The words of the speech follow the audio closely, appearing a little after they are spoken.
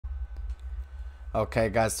Okay,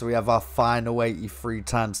 guys, so we have our final 83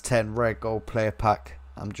 times 10 rare gold player pack.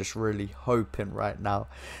 I'm just really hoping right now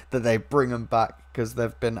that they bring them back because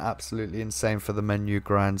they've been absolutely insane for the menu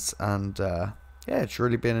grinds. And yeah, it's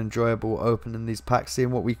really been enjoyable opening these packs,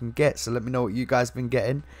 seeing what we can get. So let me know what you guys have been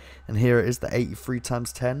getting. And here it is, the 83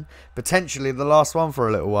 times 10. Potentially the last one for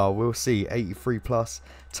a little while. We'll see. 83 plus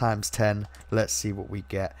times 10. Let's see what we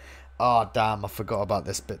get. Oh, damn, I forgot about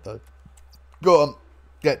this bit though. Go on,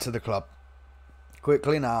 get to the club.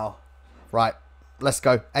 Quickly now. Right, let's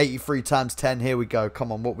go. 83 times 10. Here we go.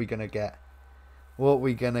 Come on, what we going to get? What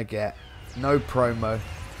we going to get? No promo.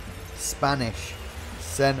 Spanish.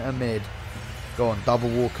 Centre mid. Go on, double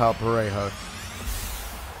walkout Parejo.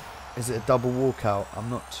 Is it a double walkout?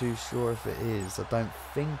 I'm not too sure if it is. I don't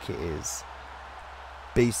think it is.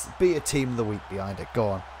 Be a team of the week behind it. Go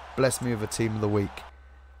on. Bless me with a team of the week.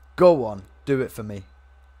 Go on. Do it for me.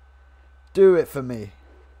 Do it for me.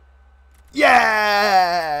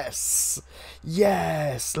 Yes!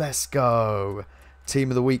 Yes! Let's go. Team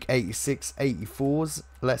of the week 86, 84s.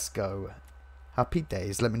 Let's go. Happy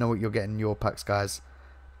days. Let me know what you're getting in your packs, guys.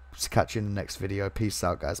 Catch you in the next video. Peace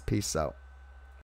out, guys. Peace out.